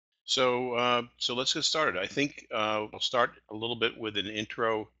So let's get started. I think we'll start a little bit with an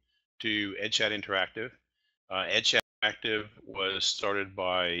intro to Edchat Interactive. Edchat Interactive was started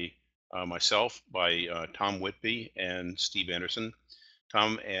by myself, by Tom Whitby and Steve Anderson.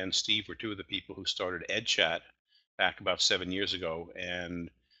 Tom and Steve were two of the people who started Edchat back about 7 years ago, and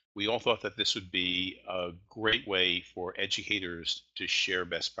we all thought that this would be a great way for educators to share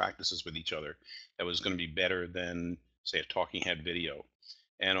best practices with each other. That was going to be better than, say, a talking head video.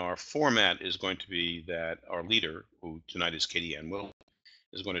 And our format is going to be that our leader, who tonight is Katie Ann Will,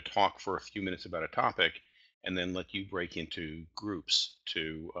 is going to talk for a few minutes about a topic, and then let you break into groups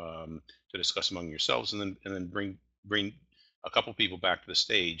to discuss among yourselves, and then bring a couple people back to the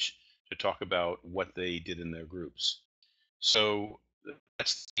stage to talk about what they did in their groups. So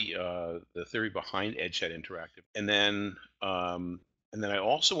that's the theory behind EdChat Interactive, and then I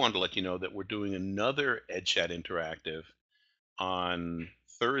also wanted to let you know that we're doing another EdChat Interactive on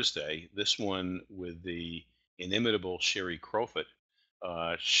Thursday, this one with the inimitable Sherry Crowfoot.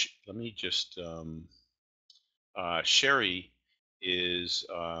 Let me just Sherry is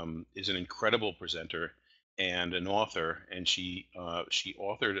an incredible presenter and an author, and she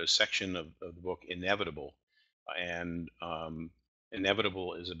authored a section of the book Inevitable, and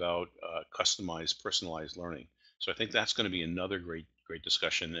Inevitable is about customized, personalized learning. So I think that's going to be another great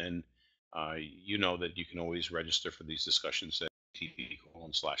discussion, and you know that you can always register for these discussions at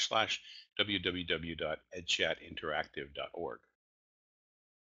http://www.edchatinteractive.org.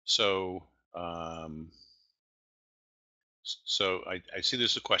 So, um, so I see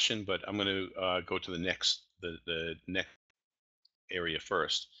there's a question, but I'm going to go to the next area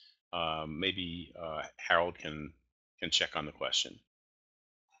first. Maybe Harold can check on the question.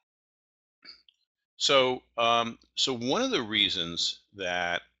 So one of the reasons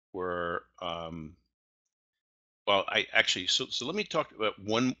that we're well, I actually so let me talk about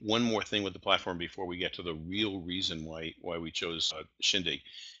one more thing with the platform before we get to the real reason why we chose Shindig,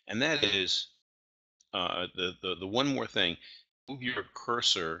 and that is the one more thing. Move your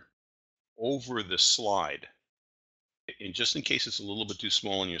cursor over the slide, and just in case it's a little bit too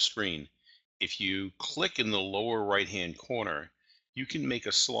small on your screen, if you click in the lower right hand corner, you can make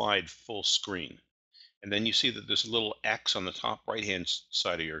a slide full screen. And then you see that there's a little X on the top right hand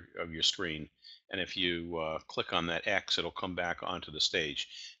side of your screen. And if you click on that X, it'll come back onto the stage.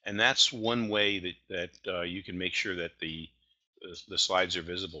 And that's one way that you can make sure that the slides are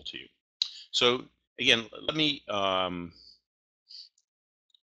visible to you. So again, let me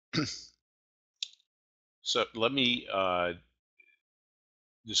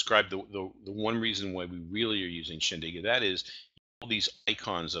describe the one reason why we really are using Shindig. And that is all these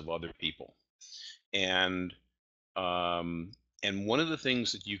icons of other people. And um, and one of the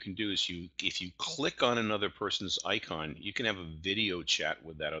things that you can do is if you click on another person's icon, you can have a video chat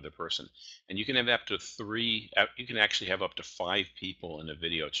with that other person, and you can have up to you can actually have up to 5 people in a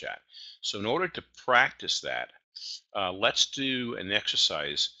video chat. So in order to practice that, let's do an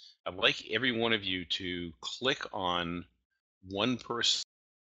exercise. I'd like every one of you to click on one person's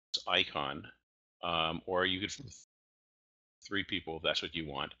icon, or you could 3 people if that's what you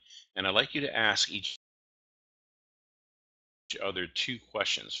want, and I'd like you to ask each other 2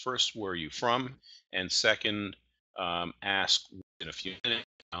 questions. First, where are you from? And second, ask in a few minutes,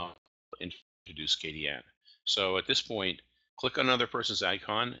 I'll introduce Katie Ann. So at this point, click on another person's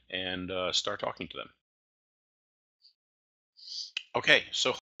icon and start talking to them. Okay,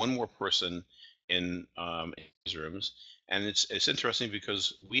 so one more person in these rooms, and it's interesting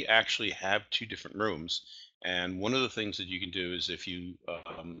because we actually have 2 different rooms. And one of the things that you can do is if you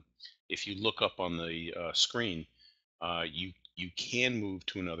look up on the screen, you can move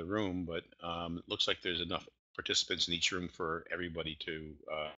to another room, but it looks like there's enough participants in each room for everybody to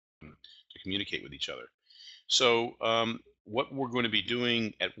communicate with each other. So what we're going to be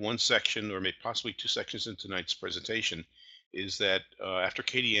doing at one section, or maybe possibly 2 sections in tonight's presentation, is that after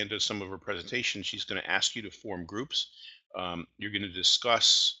Katie Ann does some of her presentation, she's going to ask you to form groups. You're going to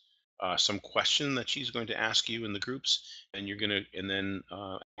discuss some question that she's going to ask you in the groups, and then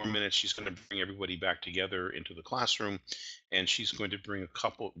 4 minutes, she's going to bring everybody back together into the classroom, and she's going to bring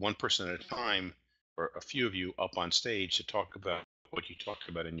one person at a time, or a few of you up on stage to talk about what you talked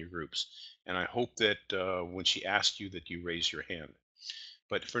about in your groups. And I hope that when she asks you that you raise your hand.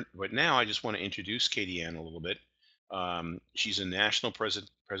 But now I just want to introduce Katie Ann a little bit. She's a national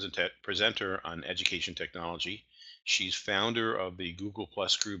presenter on education technology. She's founder of the Google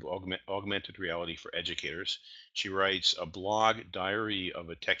Plus group Augmented Reality for Educators. She writes a blog, Diary of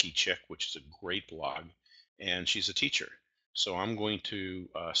a Techie Chick, which is a great blog, and she's a teacher. So I'm going to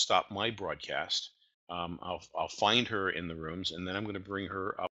stop my broadcast. I'll find her in the rooms, and then I'm going to bring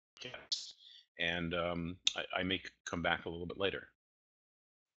her up podcast, and I may come back a little bit later.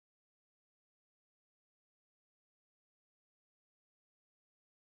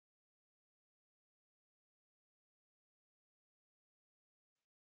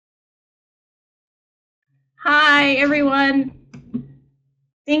 Hi, everyone.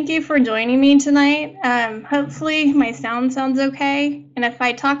 Thank you for joining me tonight. Hopefully my sounds okay. And if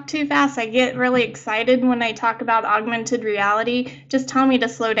I talk too fast, I get really excited when I talk about augmented reality. Just tell me to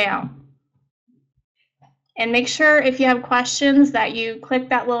slow down. And make sure if you have questions that you click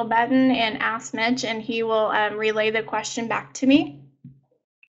that little button and ask Mitch, and he will relay the question back to me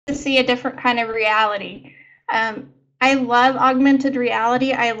to see a different kind of reality. I love augmented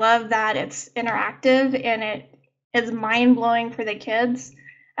reality. I love that it's interactive and it is mind-blowing for the kids.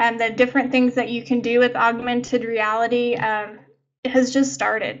 The different things that you can do with augmented reality has just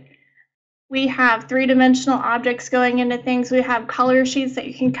started. We have three-dimensional objects going into things. We have color sheets that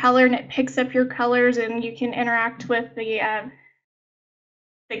you can color and it picks up your colors and you can interact with the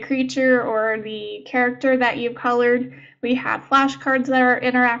creature or the character that you've colored. We have flashcards that are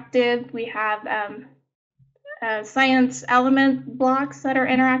interactive. We have science element blocks that are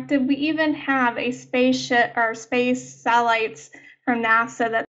interactive. We even have a spaceship or space satellites from NASA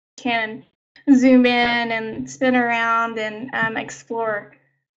that can zoom in and spin around and explore.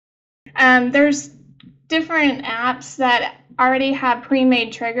 There's different apps that already have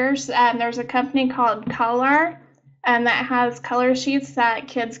pre-made triggers. There's a company called Color that has color sheets that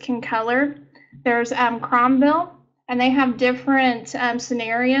kids can color. There's Cromville, and they have different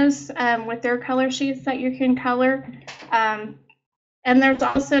scenarios with their color sheets that you can color. And there's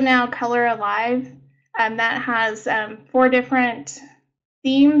also now Color Alive that has 4 different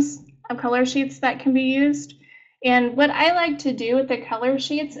themes of color sheets that can be used. And what I like to do with the color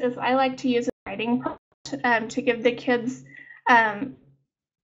sheets is I like to use a writing prompt to give the kids a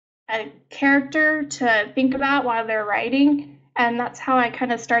character to think about while they're writing. And that's how I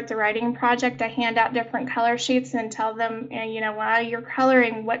kind of start the writing project. I hand out different color sheets and tell them, while you're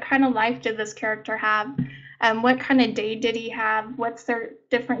coloring, what kind of life did this character have? What kind of day did he have? What's their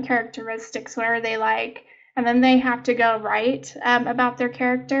different characteristics? What are they like? And then they have to go write about their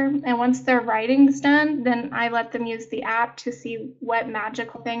character. And once their writing's done, then I let them use the app to see what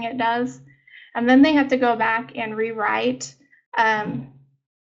magical thing it does. And then they have to go back and rewrite the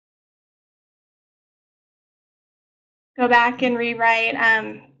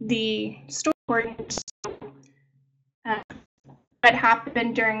story, what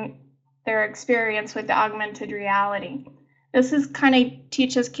happened during their experience with the augmented reality. This is kind of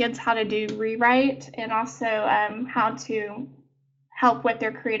teaches kids how to do rewrite and also how to help with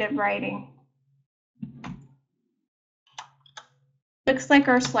their creative writing. Looks like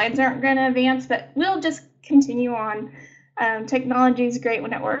our slides aren't going to advance, but we'll just continue on. Technology is great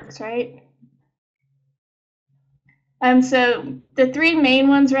when it works, right? So the 3 main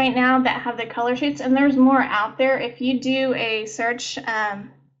ones right now that have the color sheets, and there's more out there. If you do a search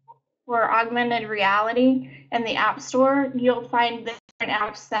for augmented reality in the App Store, you'll find different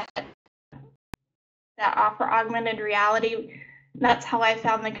apps that offer augmented reality. That's how I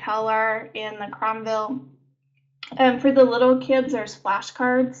found the Color in the Cromville. For the little kids, there's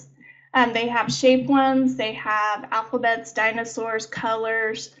flashcards. They have shape ones, they have alphabets, dinosaurs,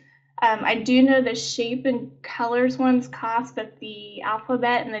 colors. I do know the shape and colors ones cost, but the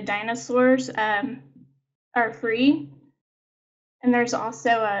alphabet and the dinosaurs are free. And there's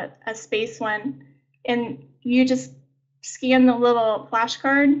also a space one. And you just scan the little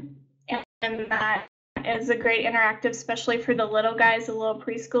flashcard, and that is a great interactive, especially for the little guys, the little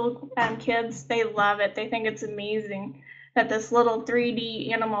preschool kids. They love it. They think it's amazing that this little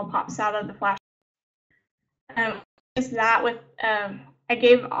 3D animal pops out of the flash. Just that with I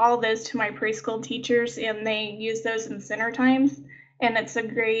gave all those to my preschool teachers, and they use those in center times, and it's a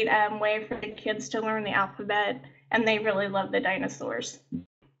great way for the kids to learn the alphabet, and they really love the dinosaurs.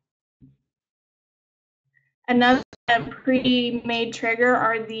 Another pre-made trigger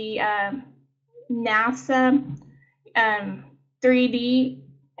are the NASA 3D,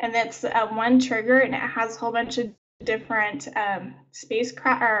 and that's one trigger, and it has a whole bunch of different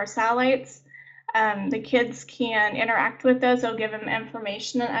spacecraft or satellites. The kids can interact with those. They'll give them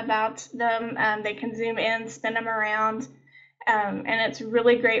information about them. They can zoom in, spin them around, and it's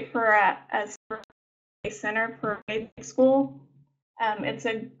really great for a center for basic school. It's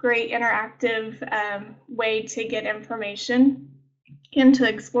a great interactive way to get information and to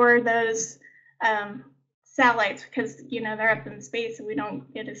explore those satellites, because they're up in space and we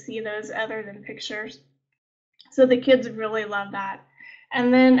don't get to see those other than pictures. So the kids really love that.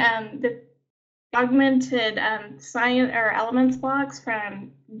 And then the augmented science or elements blocks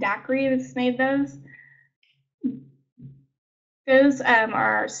from Daqri that's made those. Those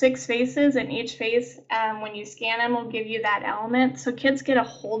are 6 faces, and each face, when you scan them, will give you that element. So kids get to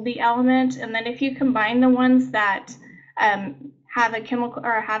hold the element, and then if you combine the ones that have a chemical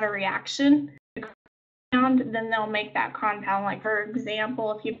or have a reaction, then they'll make that compound. Like, for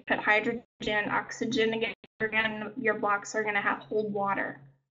example, if you put hydrogen and oxygen together, your blocks are going to hold water.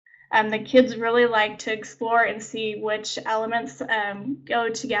 The kids really like to explore and see which elements go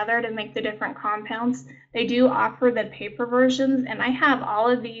together to make the different compounds. They do offer the paper versions, and I have all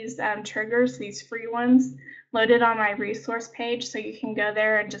of these triggers, these free ones, loaded on my resource page, so you can go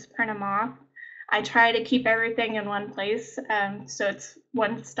there and just print them off. I try to keep everything in one place, so it's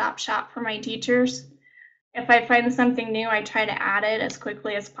one-stop shop for my teachers. If I find something new, I try to add it as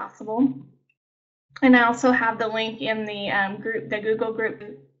quickly as possible. And I also have the link in the group, the Google group,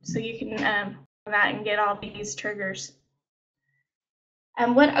 so you can that and get all these triggers.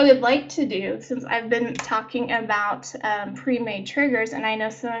 And what I would like to do, since I've been talking about pre-made triggers, and I know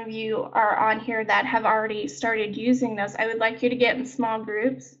some of you are on here that have already started using those, I would like you to get in small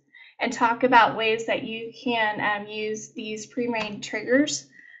groups and talk about ways that you can use these pre-made triggers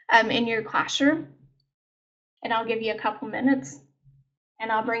in your classroom. And I'll give you a couple minutes,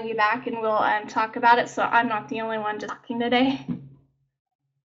 and I'll bring you back and we'll talk about it, so I'm not the only one just talking today.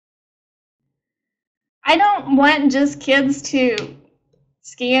 I don't want just kids to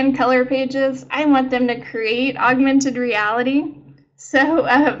scan color pages. I want them to create augmented reality. So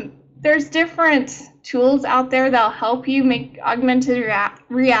there's different tools out there that'll help you make augmented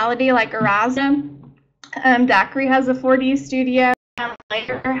reality, like Erasmus. Daqri has a 4D studio.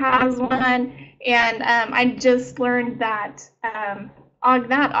 Later has one, and I just learned that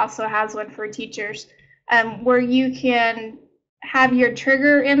Augmented also has one for teachers, where you can have your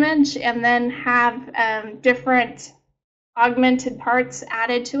trigger image and then have different augmented parts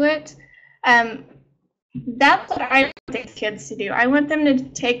added to it. That's what I want the kids to do. I want them to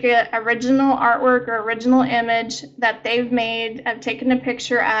take an original artwork or original image that they've made, taken a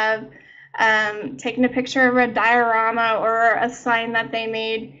picture of, taking a picture of a diorama or a sign that they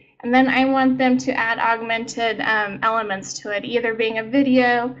made, and then I want them to add augmented elements to it, either being a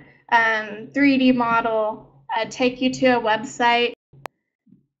video, 3D model, take you to a website.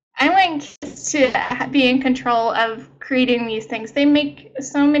 I want kids to be in control of creating these things. They make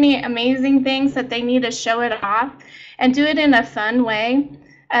so many amazing things that they need to show it off and do it in a fun way.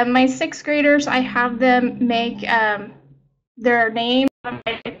 My 6th graders, I have them make their name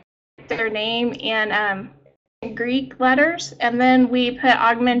and Greek letters, and then we put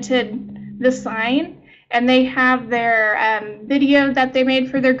augmented the sign, and they have their video that they made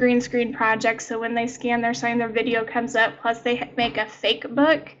for their green screen project. So when they scan their sign, their video comes up, plus they make a fake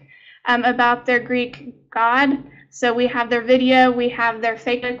book about their Greek god. So we have their video, we have their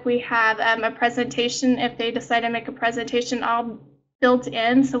fake book, we have a presentation if they decide to make a presentation, all built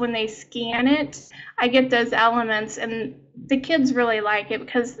in. So when they scan it, I get those elements, and the kids really like it,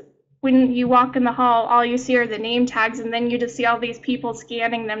 because when you walk in the hall, all you see are the name tags, and then you just see all these people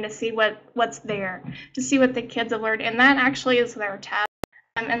scanning them to see what's there, to see what the kids have learned. And that actually is their test.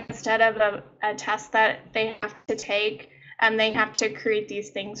 Instead of a test that they have to take, they have to create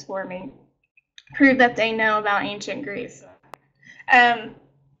these things for me, prove that they know about ancient Greece. I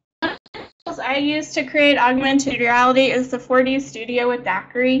use to create augmented reality is the 4D Studio with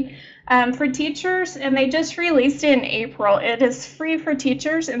Daqri. For teachers, and they just released it in April. It is free for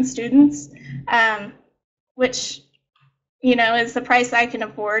teachers and students, which, you know, is the price I can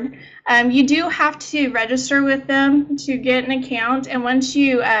afford. You do have to register with them to get an account, and once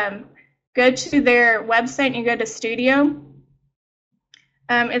you go to their website and you go to Studio,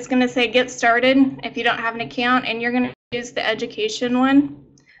 it's going to say Get Started if you don't have an account, and you're going to use the education one.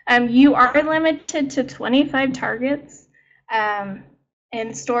 You are limited to 25 targets.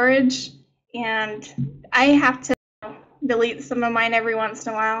 In storage, and I have to delete some of mine every once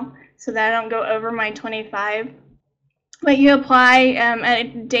in a while so that I don't go over my 25. But you apply a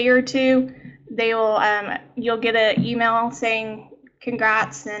day or two, they will you'll get an email saying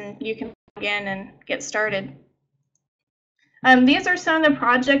congrats, and you can log in and get started. These are some of the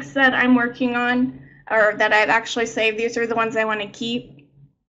projects that I'm working on, or that I've actually saved. These are the ones I want to keep.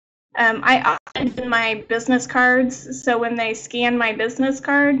 I often do my business cards, so when they scan my business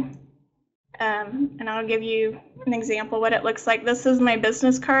card, and I'll give you an example what it looks like. This is my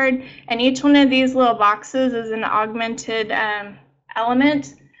business card, and each one of these little boxes is an augmented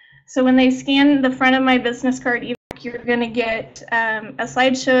element. So when they scan the front of my business card, you're going to get a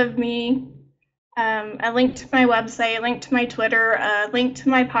slideshow of me a link to my website, a link to my Twitter, a link to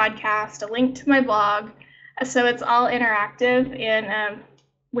my podcast, a link to my blog. So it's all interactive, and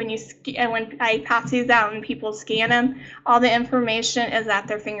when I pass these out and people scan them, all the information is at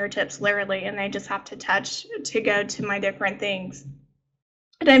their fingertips, literally, and they just have to touch to go to my different things.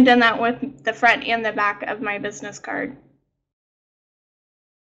 And I've done that with the front and the back of my business card.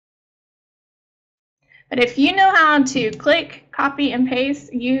 But if you know how to click, copy, and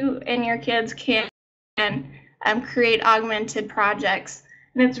paste, you and your kids can create augmented projects.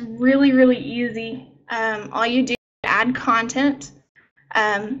 And it's really, really easy. All you do is add content,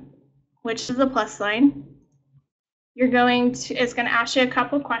 which is the plus sign. It's going to ask you a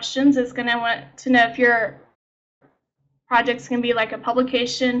couple questions. It's going to want to know if your project's going to be like a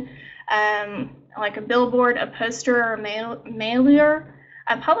publication, like a billboard, a poster, or a mailer.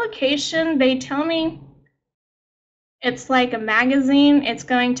 A publication, they tell me, it's like a magazine. It's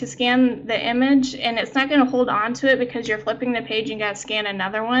going to scan the image, and it's not going to hold on to it because you're flipping the page and you got to scan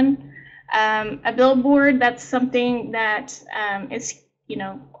another one. A billboard, that's something that is,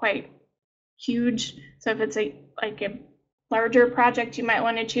 quite huge. So if it's like a larger project, you might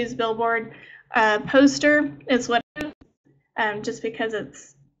want to choose billboard. Poster is what it is, just because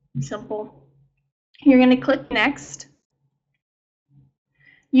it's simple. You're going to click next.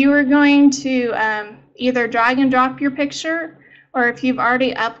 You are going to either drag and drop your picture, or if you've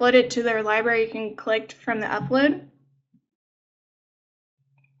already uploaded to their library, you can click from the upload.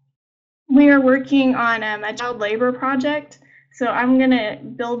 We are working on a child labor project, so I'm going to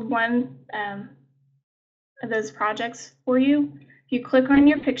build one of those projects for you. If you click on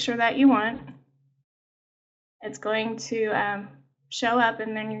your picture that you want, it's going to show up,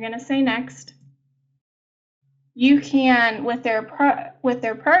 and then you're going to say next. You can, with their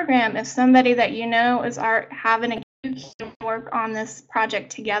program, if somebody that you know is having a, you can work on this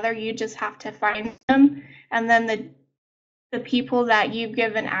project together. You just have to find them, and then the people that you've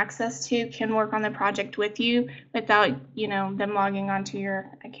given access to can work on the project with you without, them logging onto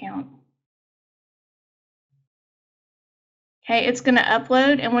your account. Okay, it's going to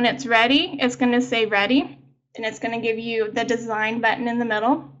upload, and when it's ready, it's going to say ready, and it's going to give you the design button in the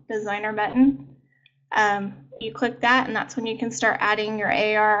middle, designer button. You click that, and that's when you can start adding your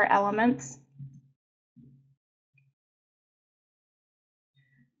AR elements.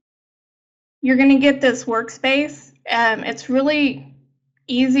 You're going to get this workspace. It's really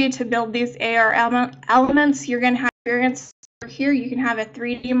easy to build these AR elements. You're going to have experience here. You can have a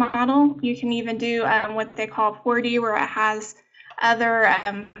 3D model. You can even do what they call 4D, where it has other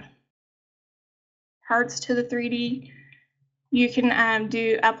parts to the 3D. You can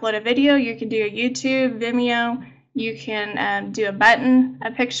upload a video. You can do a YouTube, Vimeo. You can do a button,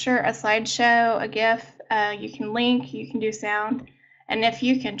 a picture, a slideshow, a GIF. You can link. You can do sound. And if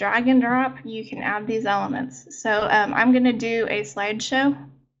you can drag and drop, you can add these elements. So I'm going to do a slideshow.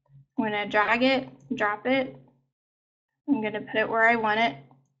 I'm going to drag it, drop it. I'm going to put it where I want it.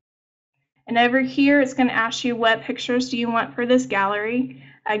 And over here, it's going to ask you what pictures do you want for this gallery.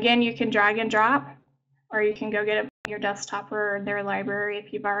 Again, you can drag and drop, or you can go get it from your desktop or their library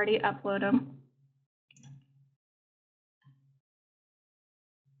if you've already uploaded them.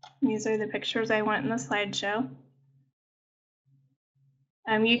 These are the pictures I want in the slideshow.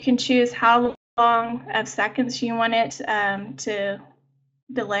 You can choose how long of seconds you want it to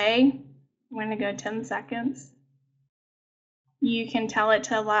delay. I'm going to go 10 seconds. You can tell it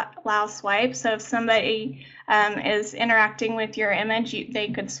to allow swipe. So if somebody is interacting with your image, they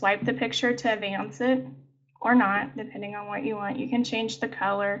could swipe the picture to advance it or not, depending on what you want. You can change the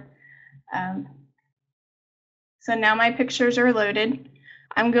color. So now my pictures are loaded.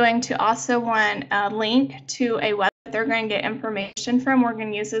 I'm going to also want a link to a website they're going to get information from. We're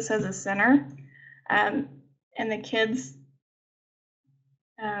going to use this as a center. And the kids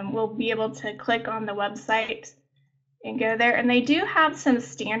will be able to click on the website and go there. And they do have some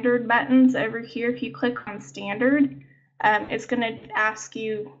standard buttons over here. If you click on standard, it's going to ask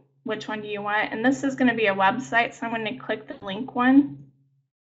you which one do you want. And this is going to be a website, so I'm going to click the link one.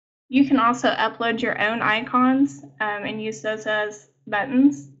 You can also upload your own icons and use those as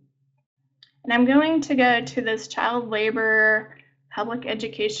buttons. And I'm going to go to this child labor public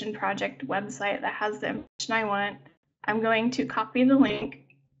education project website that has the information I want. I'm going to copy the link.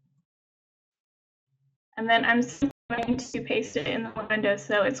 And then I'm going to paste it in the window,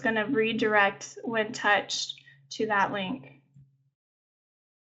 so it's going to redirect when touched to that link.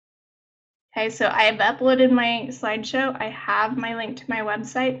 Okay, so I've uploaded my slideshow. I have my link to my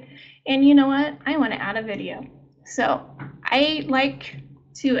website. And you know what? I want to add a video. So I like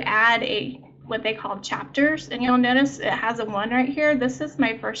to add what they call chapters. And you'll notice it has a 1 right here. This is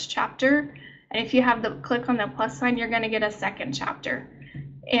my first chapter. And if you have the click on the plus sign, you're going to get a second chapter.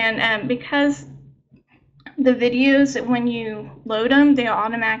 And because the videos, when you load them, they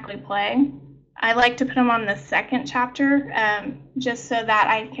automatically play. I like to put them on the second chapter just so that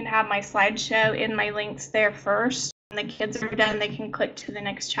I can have my slideshow in my links there first. When the kids are done, they can click to the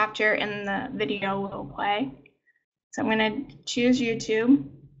next chapter and the video will play. So I'm going to choose YouTube.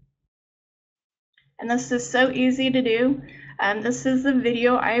 And this is so easy to do. This is the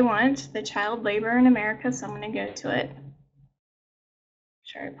video I want, the child labor in America, so I'm going to go to it.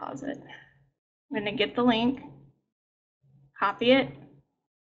 Sure, I pause it. I'm going to get the link, copy it,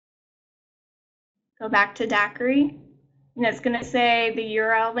 go back to Daqri, and it's going to say the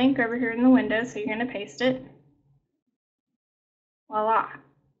URL link over here in the window, so you're going to paste it. Voila.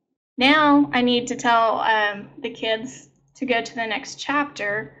 Now I need to tell the kids to go to the next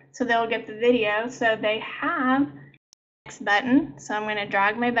chapter so they'll get the video. So they have the next button. So I'm going to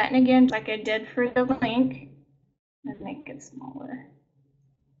drag my button again like I did for the link and make it smaller.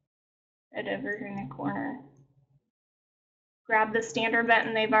 Right over here in the corner. Grab the standard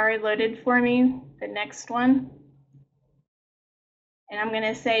button they've already loaded for me, the next one. And I'm going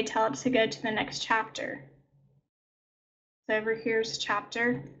to say tell it to go to the next chapter. So over here's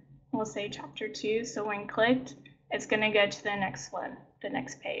chapter. We'll say chapter 2. So when clicked, it's going to go to the next one, the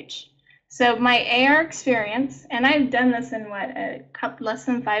next page. So my AR experience, and I've done this in less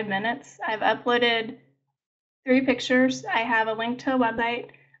than 5 minutes. I've uploaded 3 pictures. I have a link to a website.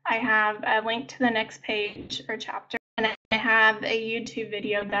 I have a link to the next page or chapter, and I have a YouTube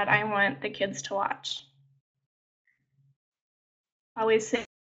video that I want the kids to watch. Always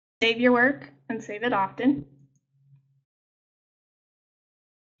save your work and save it often.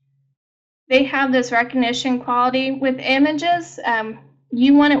 They have this recognition quality with images.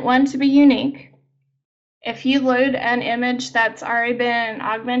 You want one to be unique. If you load an image that's already been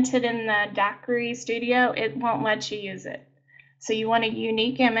augmented in the Daqri studio, it won't let you use it. So you want a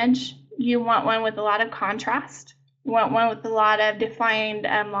unique image. You want one with a lot of contrast. You want one with a lot of defined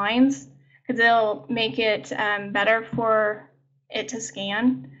lines, because it'll make it better for it to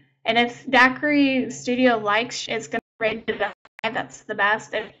scan. And if Daqri Studio likes, it's going to rate it a 5. That's the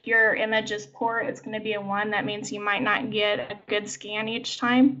best. If your image is poor, it's going to be a 1. That means you might not get a good scan each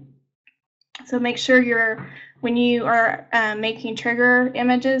time. So make sure when you are making trigger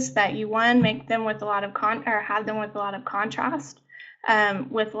images, that you make them with a lot of have them with a lot of contrast,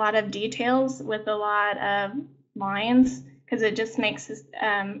 with a lot of details, with a lot of lines, because it just makes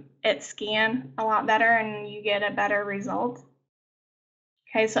it scan a lot better and you get a better result.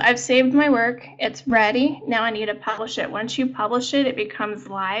 Okay, so I've saved my work. It's ready. Now I need to publish it. Once you publish it, it becomes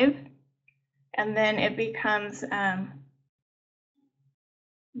live, and then it becomes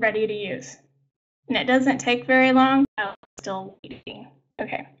ready to use. And it doesn't take very long. Oh, still waiting.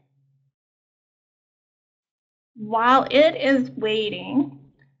 Okay. While it is waiting,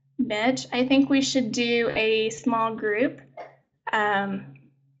 Mitch, I think we should do a small group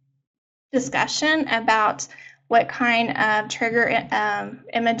discussion about what kind of trigger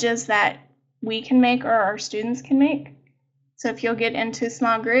images that we can make or our students can make. So if you'll get into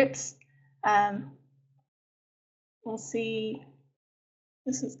small groups, we'll see.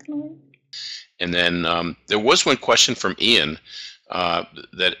 This is going to work. And then there was one question from Ian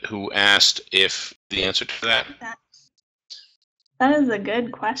who asked if the answer to that. That is a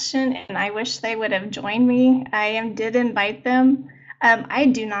good question, and I wish they would have joined me. I did invite them. I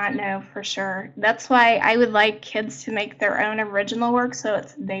do not know for sure. That's why I would like kids to make their own original work so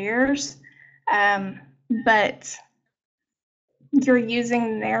it's theirs. But you're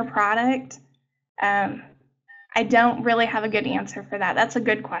using their product. I don't really have a good answer for that. That's a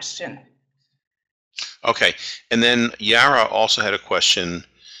good question. Okay, and then Yara also had a question.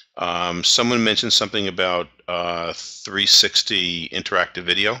 Someone mentioned something about 360 interactive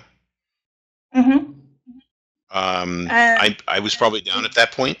video. Mm-hmm. I was probably down at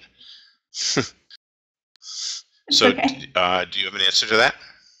that point. So okay. Do you have an answer to that?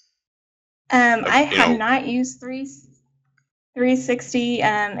 I have not used 360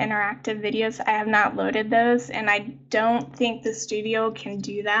 interactive videos. I have not loaded those, and I don't think the studio can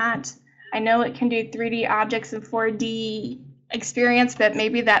do that. I know it can do 3D objects and 4D experience, but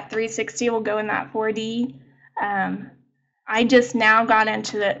maybe that 360 will go in that 4D. I just now got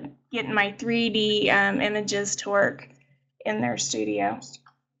into getting my 3D images to work in their studio.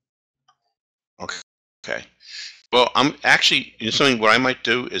 Okay. Well, I'm actually, something what I might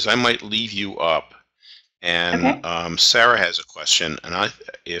do is I might leave you up, and okay. Sarah has a question, and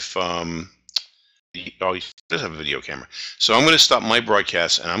he does have a video camera. So I'm going to stop my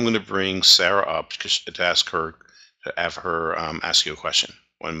broadcast, and I'm going to bring Sarah up to have her ask you a question.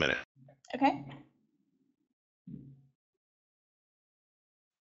 1 minute. Okay.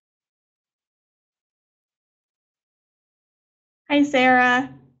 Hi, Sarah.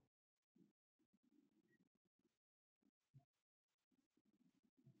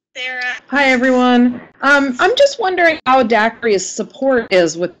 Hi, everyone. I'm just wondering how Daqri's support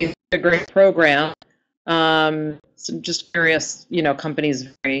is with the Integrate program. So I'm just curious, companies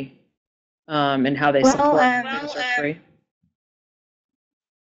vary and how they support things for free.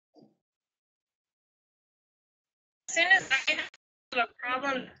 As soon as I have a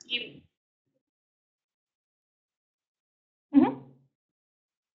problem, you.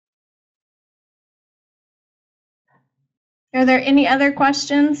 Are there any other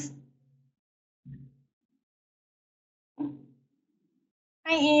questions?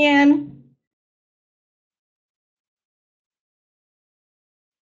 Hi, Ian.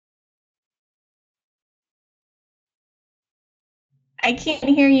 I can't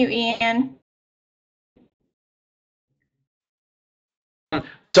hear you, Ian.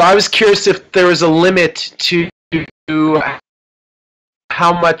 So I was curious if there was a limit to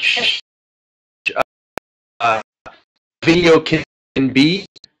how much video can be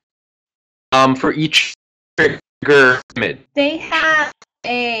for each trigger limit. They have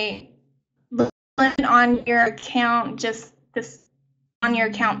a limit on your account, just this on your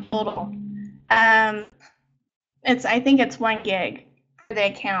account total. I think it's 1 gig for the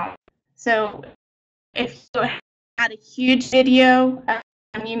account. So if you had a huge video,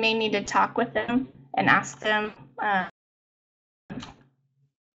 you may need to talk with them and ask them.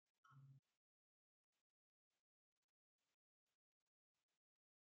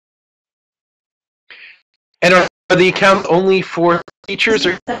 And are the accounts only for teachers,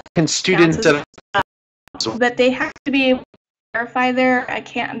 or can students? But they have to be able to verify their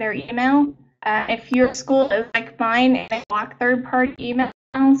account, their email. If your school is like mine and they block third-party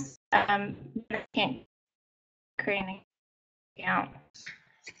emails, they can't create an account.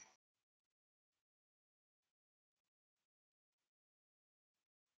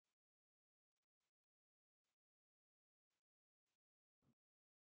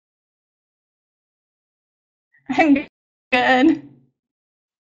 I'm good.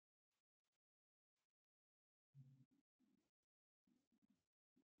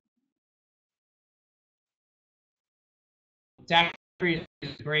 Daqri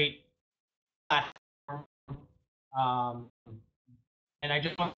is a great platform, and I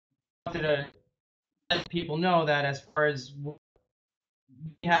just wanted to let people know that as far as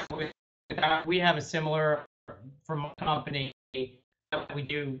we have a similar from a company that we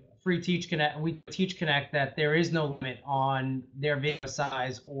do free Teach Connect. We Teach Connect that there is no limit on their video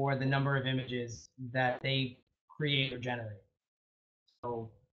size or the number of images that they create or generate.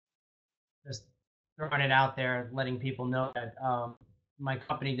 So just throwing it out there, letting people know that my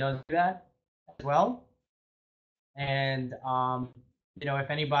company does do that as well. And if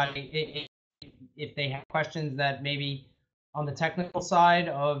anybody, if they have questions that maybe on the technical side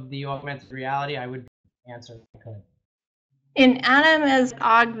of the augmented reality, I would answer if I could. And Adam is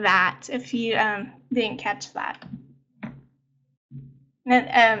Augvat, if you didn't catch that. And it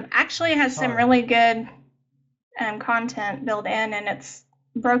actually has some really good content built in, and it's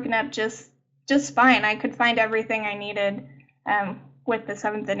broken up just fine. I could find everything I needed with the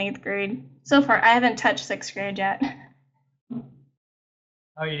 7th and 8th grade. So far, I haven't touched 6th grade yet.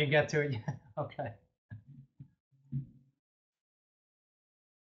 Oh, you didn't get to it yet? Okay.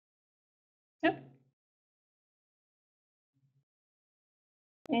 Yep.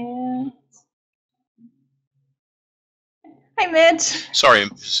 And hi, Mitch. Sorry.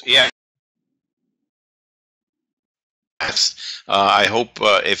 Yeah. I hope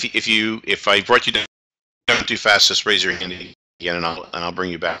if I brought you down too fast, just raise your hand again, and I'll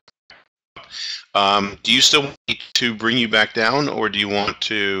bring you back. Do you still want me to bring you back down, or do you want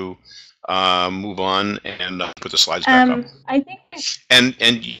to move on and put the slides back up? I think.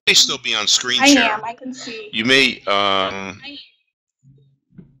 And you may still be on screen share. I am. I can see. You may.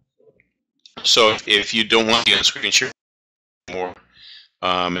 So if you don't want to be on screen share anymore,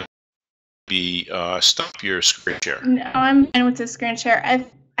 stop your screen share. No, I'm fine with the screen share. I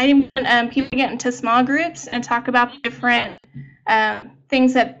want people to get into small groups and talk about different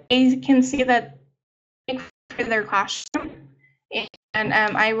things that they can see that for their classroom, and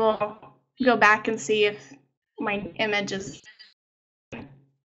I will go back and see if my image is.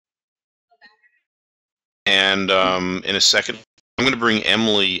 And in a second, I'm going to bring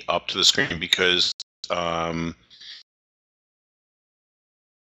Emily up to the screen because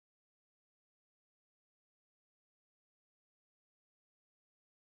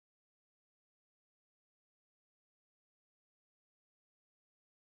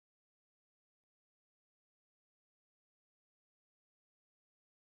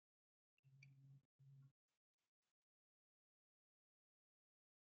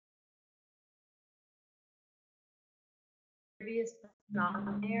previous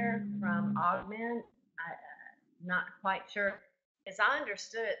on there from Augment. Not quite sure. As I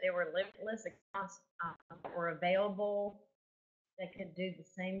understood it, there were limitless accounts that were available that could do the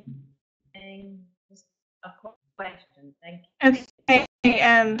same thing. Just a question. Thank you. Okay.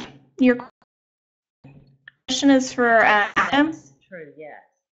 Your question is for Adam. Yes, true. Yes.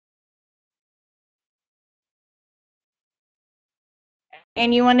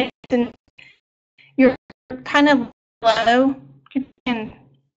 And you wanted to, you're kind of low. You can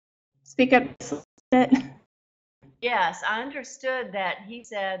speak up just a bit. Yes, I understood that he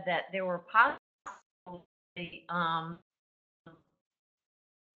said that there were possibly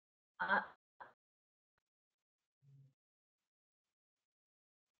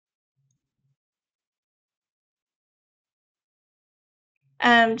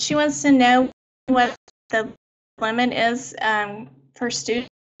She wants to know what the limit is for student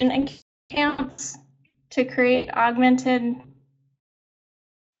accounts to create augmented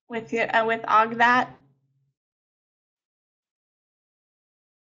with Augvat.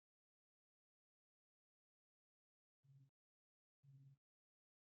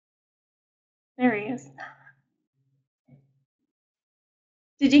 There he is.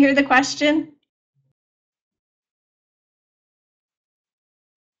 Did you hear the question?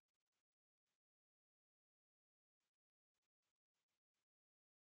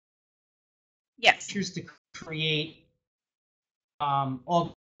 Yes. Choose to create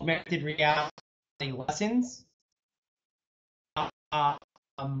augmented reality lessons,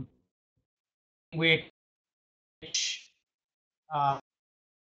 which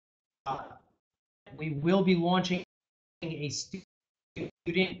we will be launching a student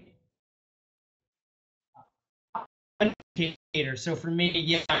indicator. So for me,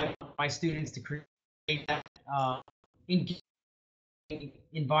 yeah, I want my students to create that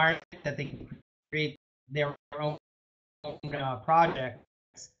environment that they can create their own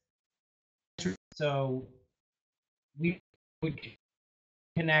projects. So we would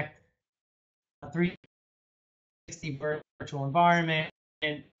connect a 360 virtual environment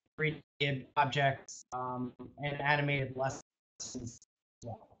and 3D objects and animated lessons as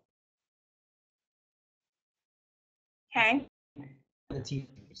well. Okay. For the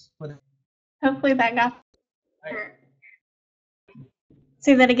teachers. Hopefully that got.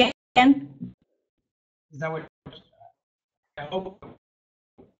 Say that again. Is that what? I hope.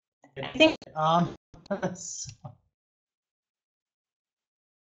 I think.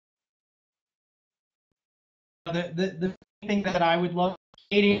 The thing that I would love,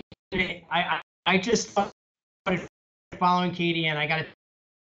 Katie, I just started following Katie, and I got to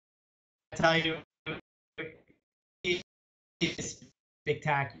tell you, it's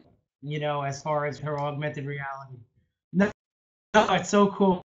spectacular. You know, as far as her augmented reality. No, it's so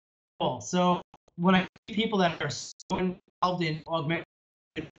cool. So when I see people that are so involved in augmented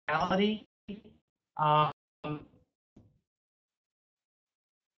reality,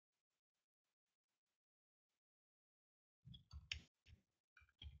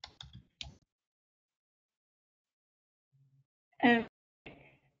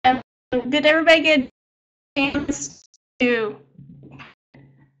 did everybody get a chance to,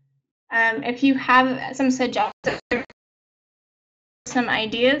 if you have some suggestions, some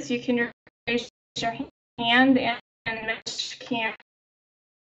ideas, you can raise your hand, and Mitch can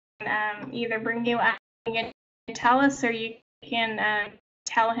either bring you up and tell us, or you can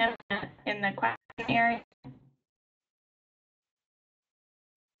tell him in the question area.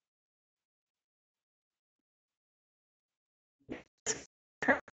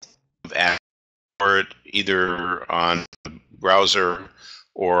 Or it either on the browser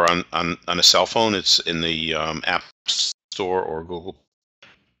or on a cell phone. It's in the App Store or Google.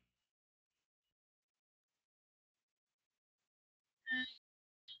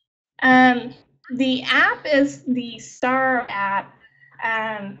 The app is the Star app.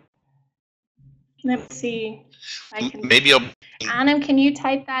 Let me see if I can. Maybe I'll. Adam, can you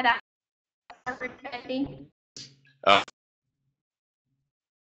type that out for everybody?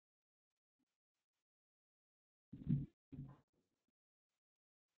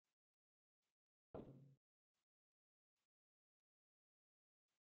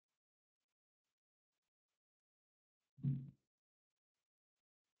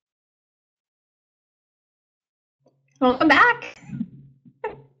 Welcome back.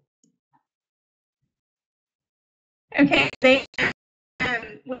 Okay, they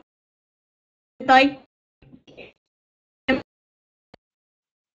would like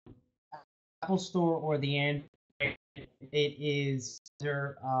Apple Store or the Android, it is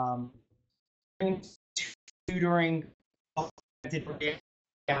their tutoring augmented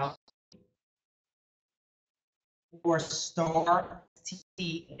reality. or STAR,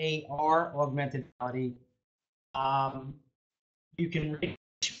 STAR, augmented reality. You can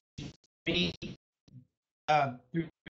reach me through